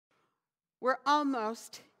We're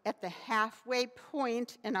almost at the halfway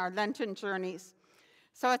point in our Lenten journeys,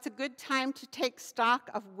 so it's a good time to take stock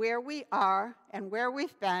of where we are and where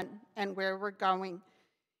we've been and where we're going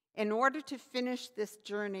in order to finish this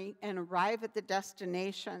journey and arrive at the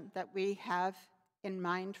destination that we have in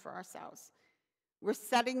mind for ourselves. We're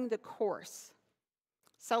setting the course.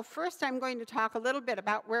 So first, I'm going to talk a little bit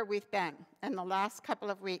about where we've been in the last couple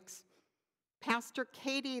of weeks. Pastor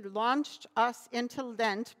Katie launched us into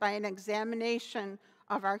Lent by an examination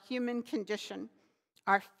of our human condition,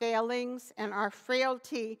 our failings and our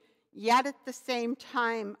frailty, yet at the same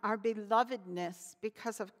time, our belovedness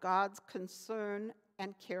because of God's concern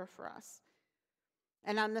and care for us.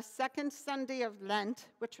 And on the second Sunday of Lent,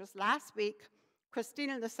 which was last week,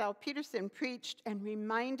 Christina LaSalle-Peterson preached and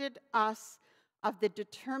reminded us of the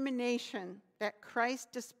determination that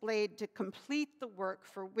Christ displayed to complete the work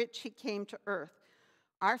for which he came to earth,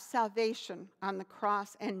 our salvation on the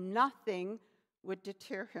cross, and nothing would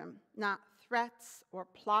deter him, not threats or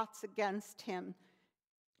plots against him,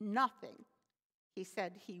 nothing. He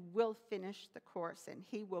said he will finish the course, and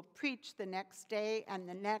he will preach the next day and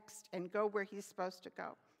the next and go where he's supposed to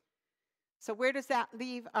go. So where does that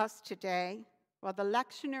leave us today? Well, the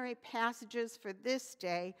lectionary passages for this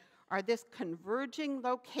day are this converging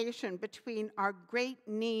location between our great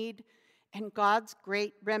need and God's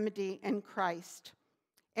great remedy in Christ.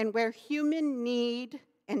 And where human need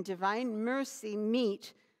and divine mercy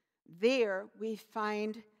meet, there we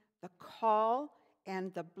find the call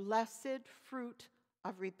and the blessed fruit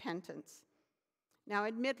of repentance. Now,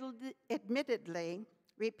 admittedly,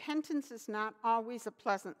 repentance is not always a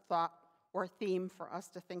pleasant thought or theme for us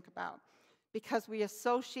to think about, because we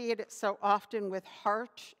associate it so often with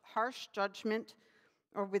harsh judgment,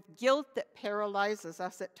 or with guilt that paralyzes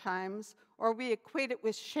us at times, or we equate it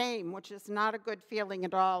with shame, which is not a good feeling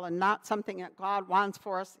at all and not something that God wants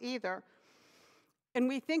for us either. And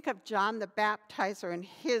we think of John the Baptizer and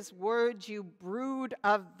his words, "You brood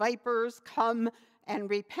of vipers, come and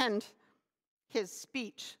repent." His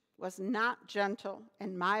speech was not gentle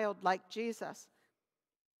and mild like Jesus.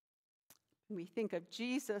 We think of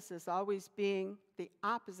Jesus as always being the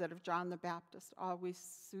opposite of John the Baptist, always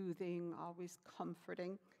soothing, always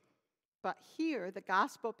comforting. But here, the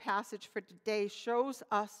gospel passage for today shows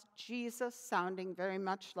us Jesus sounding very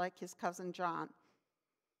much like his cousin John.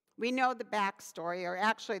 We know the backstory, or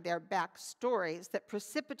actually they're backstories, that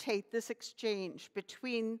precipitate this exchange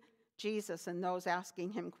between Jesus and those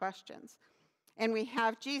asking him questions. And we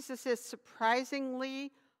have Jesus'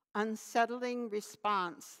 surprisingly unsettling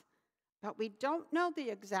response, but we don't know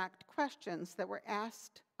the exact questions that were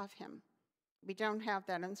asked of him. We don't have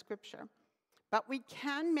that in Scripture. But we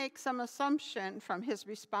can make some assumption from his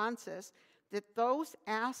responses that those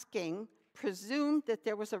asking presumed that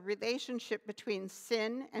there was a relationship between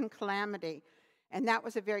sin and calamity. And that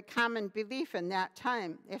was a very common belief in that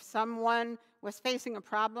time. If someone was facing a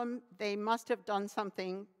problem, they must have done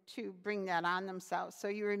something to bring that on themselves. So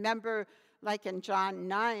you remember, like in John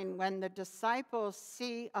 9, when the disciples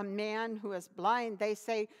see a man who is blind, they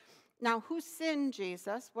say, "Now who sinned,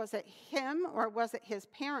 Jesus? Was it him or was it his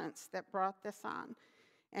parents that brought this on?"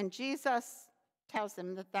 And Jesus tells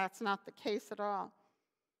them that that's not the case at all.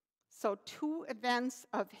 So two events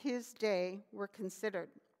of his day were considered.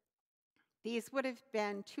 These would have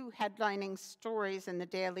been two headlining stories in the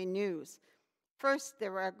daily news. First,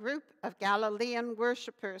 there were a group of Galilean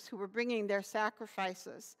worshipers who were bringing their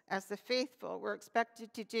sacrifices, as the faithful were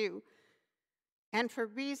expected to do. And for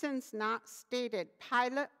reasons not stated,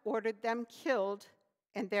 Pilate ordered them killed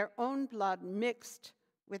and their own blood mixed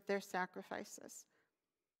with their sacrifices.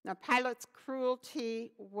 Now, Pilate's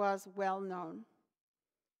cruelty was well known,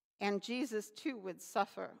 and Jesus too would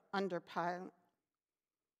suffer under Pilate.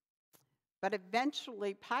 But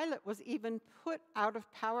eventually, Pilate was even put out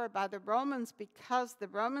of power by the Romans because the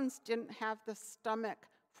Romans didn't have the stomach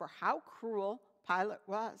for how cruel Pilate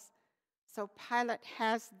was. So Pilate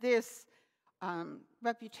has this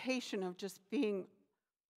reputation of just being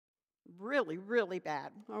really, really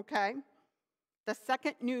bad, okay? The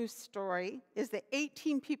second news story is that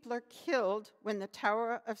 18 people are killed when the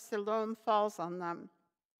Tower of Siloam falls on them.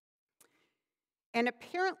 And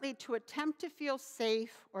apparently, to attempt to feel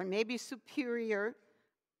safe or maybe superior,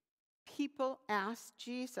 people asked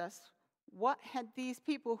Jesus, what had these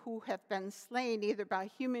people who have been slain either by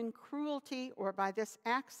human cruelty or by this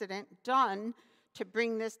accident done to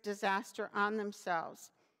bring this disaster on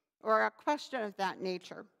themselves? Or a question of that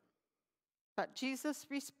nature. But Jesus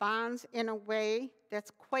responds in a way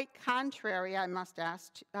that's quite contrary, I must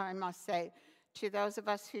say, to those of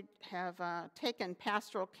us who have taken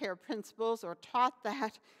pastoral care principles or taught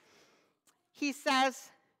that. He says,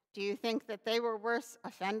 Do you think that they were worse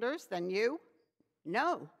offenders than you?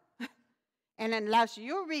 No. And unless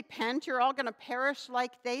you repent, you're all going to perish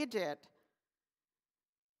like they did.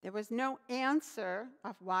 There was no answer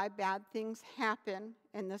of why bad things happen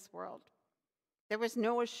in this world. There was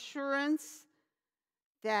no assurance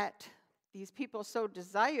that these people so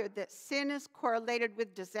desired that sin is correlated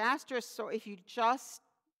with disaster, so if you just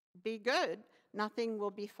be good, nothing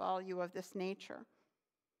will befall you of this nature.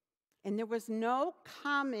 And there was no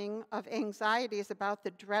calming of anxieties about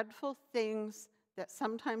the dreadful things that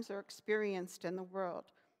sometimes are experienced in the world.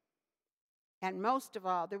 And most of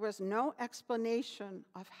all, there was no explanation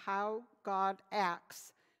of how God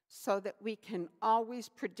acts so that we can always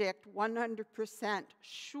predict 100%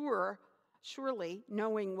 surely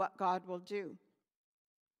knowing what God will do.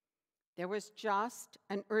 There was just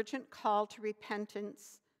an urgent call to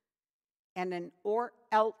repentance and an or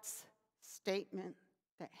else statement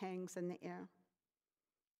that hangs in the air.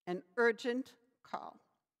 An urgent call.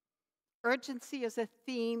 Urgency is a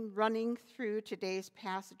theme running through today's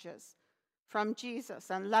passages from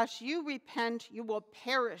Jesus. Unless you repent, you will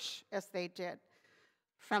perish as they did.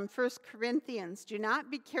 From 1 Corinthians, do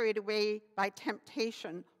not be carried away by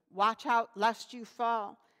temptation. Watch out lest you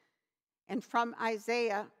fall. And from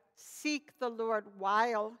Isaiah, seek the Lord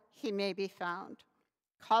while he may be found.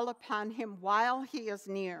 Call upon him while he is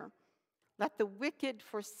near. Let the wicked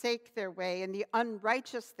forsake their way and the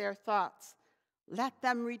unrighteous their thoughts. Let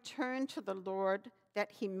them return to the Lord,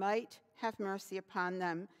 that he might have mercy upon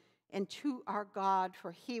them, and to our God,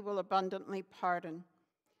 for he will abundantly pardon.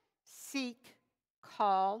 Seek,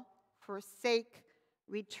 call, forsake,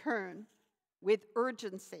 return with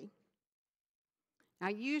urgency. Now,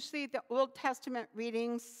 usually the Old Testament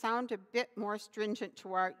readings sound a bit more stringent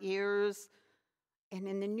to our ears, and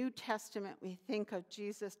in the New Testament, we think of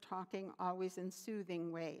Jesus talking always in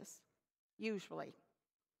soothing ways, usually.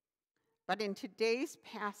 But in today's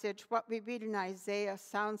passage, what we read in Isaiah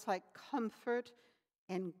sounds like comfort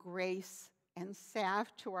and grace and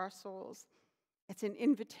salve to our souls. It's an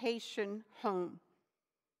invitation home.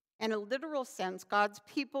 In a literal sense, God's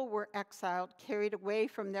people were exiled, carried away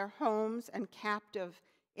from their homes and captive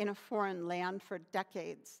in a foreign land for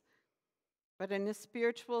decades. But in a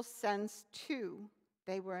spiritual sense, too,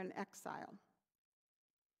 they were in exile.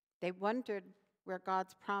 They wondered where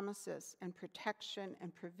God's promises and protection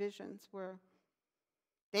and provisions were.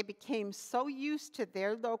 They became so used to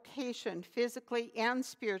their location, physically and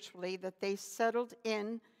spiritually, that they settled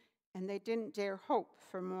in and they didn't dare hope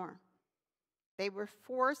for more. They were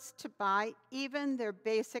forced to buy even their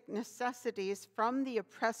basic necessities from the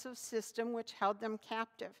oppressive system which held them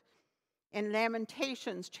captive. In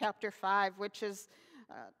Lamentations chapter 5, which is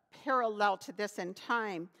parallel to this in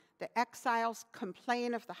time, the exiles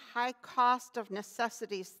complain of the high cost of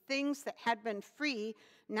necessities, things that had been free,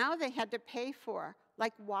 now they had to pay for,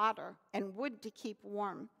 like water and wood to keep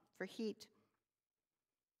warm for heat.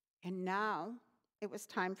 And now it was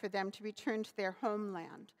time for them to return to their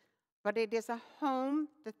homeland. But it is a home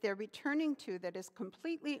that they're returning to that is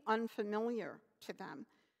completely unfamiliar to them.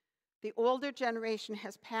 The older generation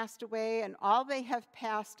has passed away, and all they have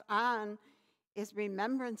passed on is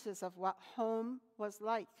remembrances of what home was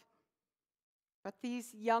like. But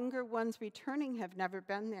these younger ones returning have never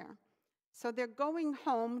been there. So they're going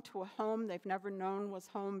home to a home they've never known was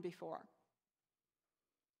home before.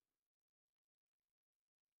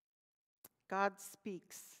 God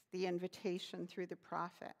speaks the invitation through the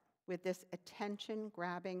prophet with this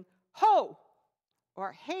attention-grabbing, ho,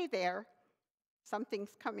 or hey there,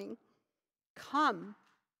 something's coming. Come.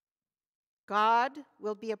 God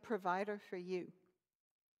will be a provider for you.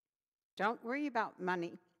 Don't worry about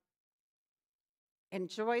money.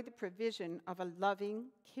 Enjoy the provision of a loving,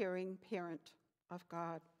 caring parent of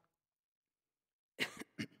God.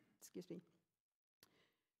 Excuse me.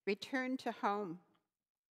 Return to home,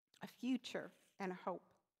 a future and a hope.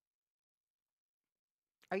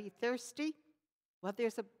 Are you thirsty? Well,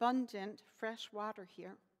 there's abundant fresh water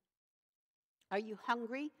here. Are you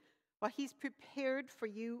hungry? Well, he's prepared for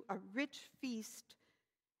you a rich feast,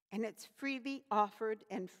 and it's freely offered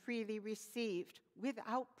and freely received,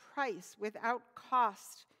 without price, without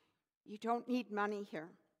cost. You don't need money here.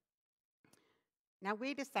 Now,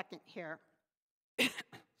 wait a second here.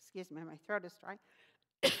 Excuse me, my throat is dry.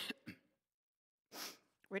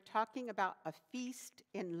 We're talking about a feast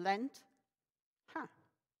in Lent.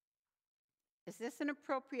 Is this an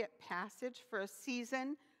appropriate passage for a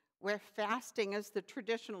season where fasting is the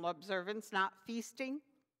traditional observance, not feasting?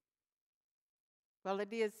 Well,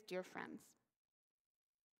 it is, dear friends.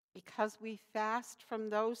 Because we fast from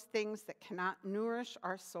those things that cannot nourish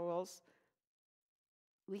our souls,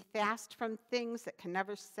 We fast from things that can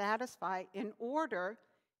never satisfy in order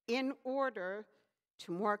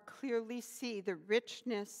to more clearly see the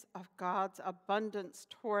richness of God's abundance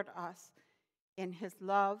toward us in his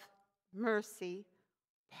love, mercy,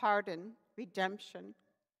 pardon, redemption,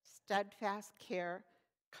 steadfast care,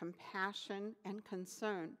 compassion, and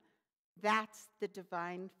concern. That's the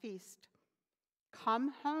divine feast.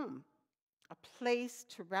 Come home, a place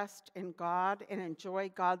to rest in God and enjoy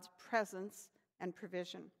God's presence and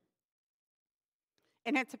provision.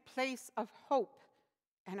 And it's a place of hope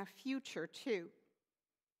and a future, too.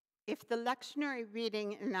 If the lectionary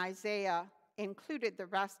reading in Isaiah included the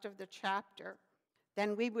rest of the chapter,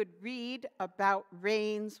 then we would read about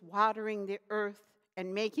rains watering the earth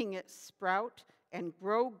and making it sprout and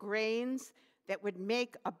grow grains that would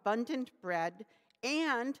make abundant bread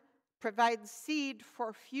and provide seed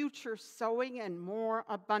for future sowing and more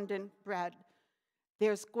abundant bread.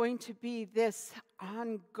 There's going to be this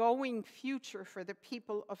ongoing future for the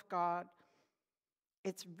people of God.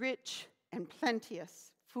 It's rich and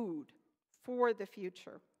plenteous food for the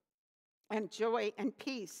future, and joy and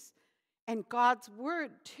peace, and God's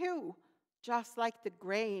word too, just like the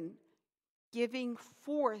grain, giving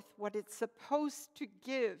forth what it's supposed to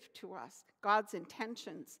give to us, God's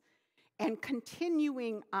intentions, and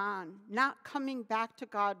continuing on, not coming back to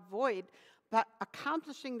God void, but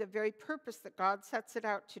accomplishing the very purpose that God sets it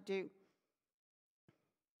out to do.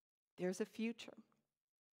 There's a future.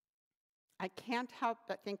 I can't help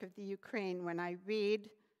but think of the Ukraine when I read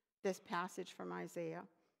this passage from Isaiah.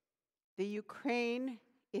 The Ukraine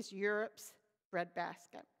is Europe's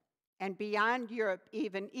breadbasket. And beyond Europe,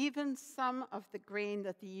 even some of the grain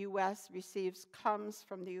that the U.S. receives comes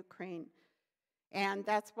from the Ukraine. And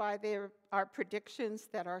that's why there are predictions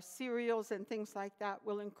that our cereals and things like that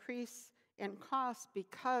will increase in cost,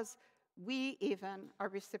 because we even are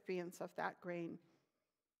recipients of that grain.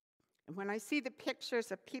 And when I see the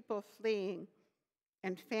pictures of people fleeing,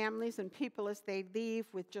 and families and people as they leave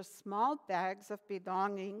with just small bags of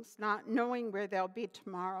belongings, not knowing where they'll be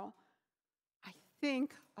tomorrow, I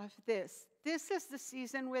think of this. This is the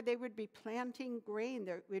season where they would be planting grain.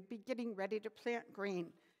 They would be getting ready to plant grain.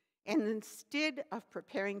 And instead of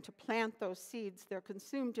preparing to plant those seeds, they're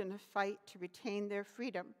consumed in a fight to retain their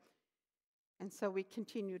freedom. And so we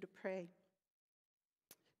continue to pray.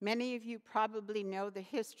 Many of you probably know the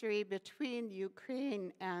history between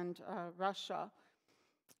Ukraine and Russia.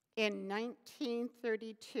 In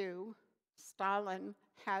 1932, Stalin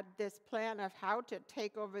had this plan of how to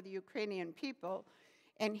take over the Ukrainian people,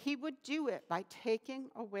 and he would do it by taking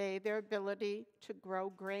away their ability to grow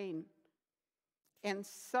grain. And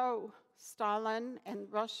so Stalin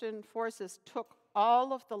and Russian forces took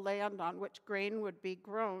all of the land on which grain would be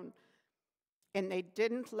grown, and they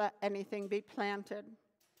didn't let anything be planted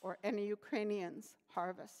or any Ukrainians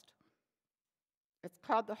harvest. It's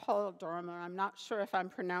called the Holodomor. I'm not sure if I'm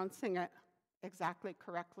pronouncing it exactly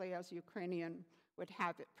correctly as Ukrainian would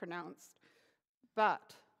have it pronounced.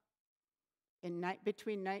 But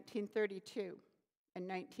between 1932 and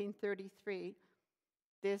 1933,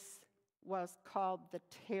 this was called the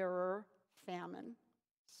Terror Famine.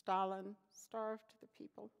 Stalin starved the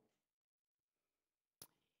people.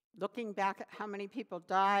 Looking back at how many people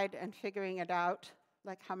died and figuring it out,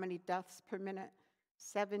 like how many deaths per minute,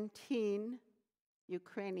 17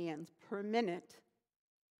 Ukrainians per minute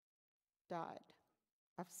died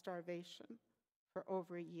of starvation for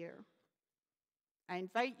over a year. I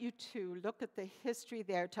invite you to look at the history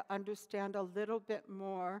there to understand a little bit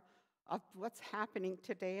more of what's happening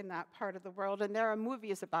today in that part of the world. And there are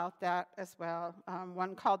movies about that as well,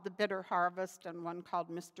 one called The Bitter Harvest and one called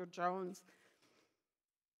Mr. Jones.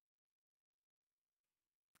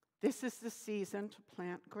 This is the season to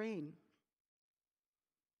plant grain.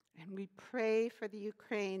 And we pray for the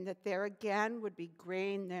Ukraine that there again would be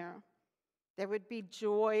grain there. There would be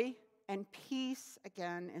joy and peace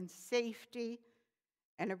again and safety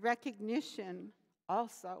and a recognition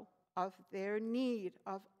also of their need,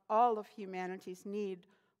 of all of humanity's need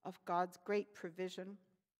of God's great provision.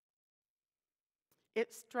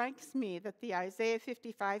 It strikes me that the Isaiah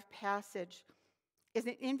 55 passage is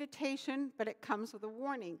an invitation, but it comes with a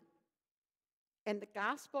warning. And the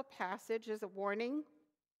gospel passage is a warning,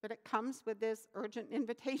 but it comes with this urgent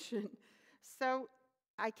invitation. So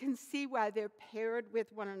I can see why they're paired with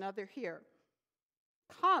one another here.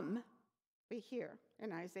 Come, we hear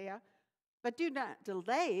in Isaiah, but do not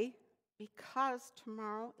delay, because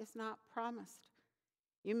tomorrow is not promised.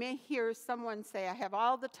 You may hear someone say, I have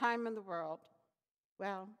all the time in the world.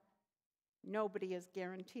 Well, nobody is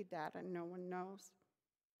guaranteed that, and no one knows.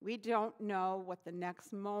 We don't know what the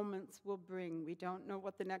next moments will bring. We don't know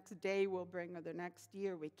what the next day will bring or the next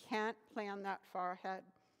year. We can't plan that far ahead.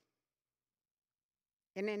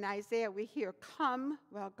 And in Isaiah, we hear, "Come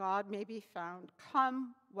while God may be found.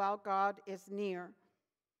 Come while God is near."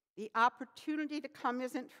 The opportunity to come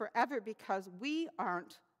isn't forever because we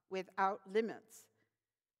aren't without limits.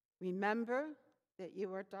 Remember that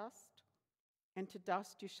you are dust, and to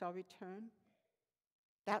dust you shall return.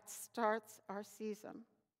 That starts our season.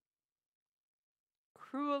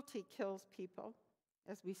 Cruelty kills people,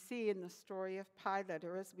 as we see in the story of Pilate,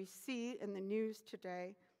 or as we see in the news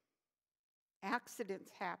today.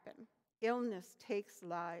 Accidents happen. Illness takes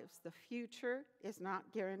lives. The future is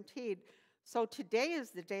not guaranteed. So today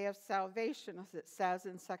is the day of salvation, as it says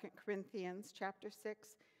in 2 Corinthians chapter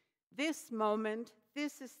 6. This moment,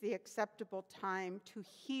 this is the acceptable time to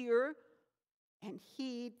hear and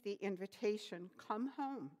heed the invitation, "Come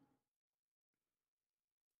home."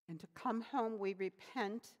 And to come home, we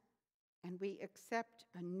repent and we accept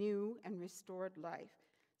a new and restored life.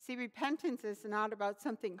 See, repentance is not about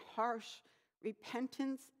something harsh.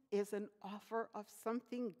 Repentance is an offer of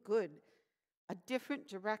something good, a different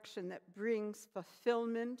direction that brings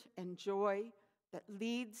fulfillment and joy, that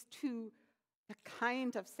leads to the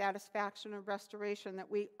kind of satisfaction and restoration that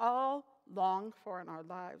we all long for in our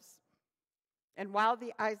lives. And while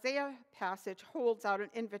the Isaiah passage holds out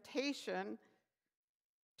an invitation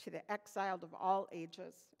to the exiled of all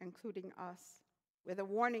ages, including us, with a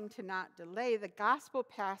warning to not delay, the gospel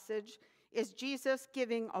passage is Jesus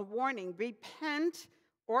giving a warning: repent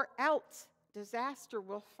or else disaster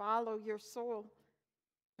will follow your soul.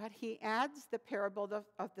 But he adds the parable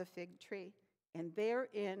of the fig tree, and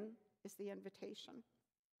therein is the invitation.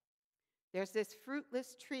 There's this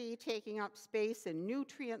fruitless tree taking up space and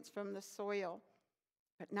nutrients from the soil,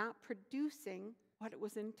 but not producing what it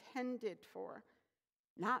was intended for,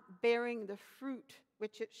 not bearing the fruit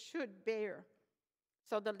which it should bear.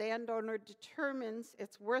 So the landowner determines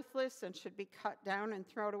it's worthless and should be cut down and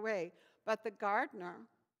thrown away. But the gardener,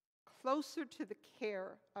 closer to the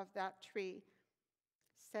care of that tree,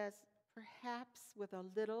 says, perhaps with a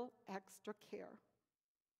little extra care,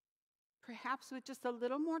 perhaps with just a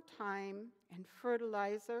little more time and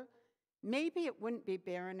fertilizer, maybe it wouldn't be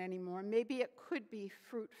barren anymore. Maybe it could be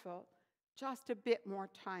fruitful. Just a bit more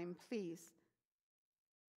time, please.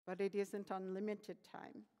 But it isn't unlimited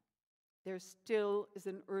time. There still is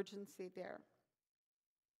an urgency there.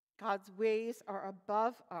 God's ways are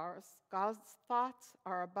above ours. God's thoughts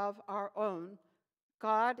are above our own.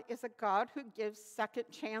 God is a God who gives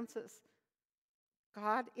second chances.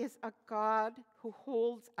 God is a God who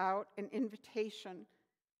holds out an invitation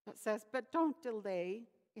that says, but don't delay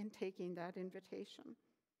in taking that invitation.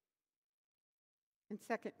 In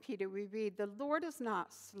 2 Peter, we read, "The Lord is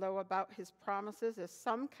not slow about his promises, as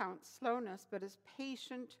some count slowness, but is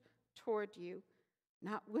patient toward you,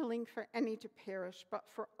 not willing for any to perish, but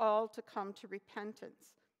for all to come to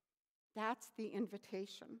repentance." That's the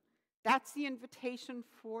invitation. That's the invitation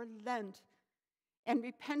for Lent. And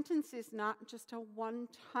repentance is not just a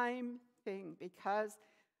one-time thing, because,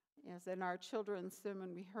 as in our children's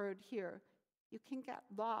sermon we heard here, you can get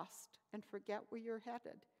lost and forget where you're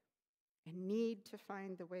headed and need to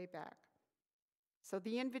find the way back. So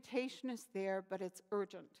the invitation is there, but it's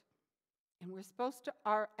urgent. And we're supposed to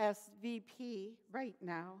RSVP right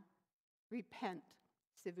now. Repent,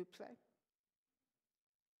 s'il vous plaît.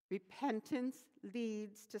 Repentance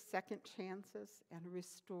leads to second chances and a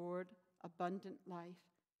restored, abundant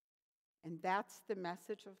life. And that's the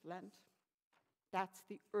message of Lent. That's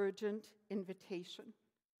the urgent invitation.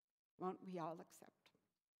 Won't we all accept?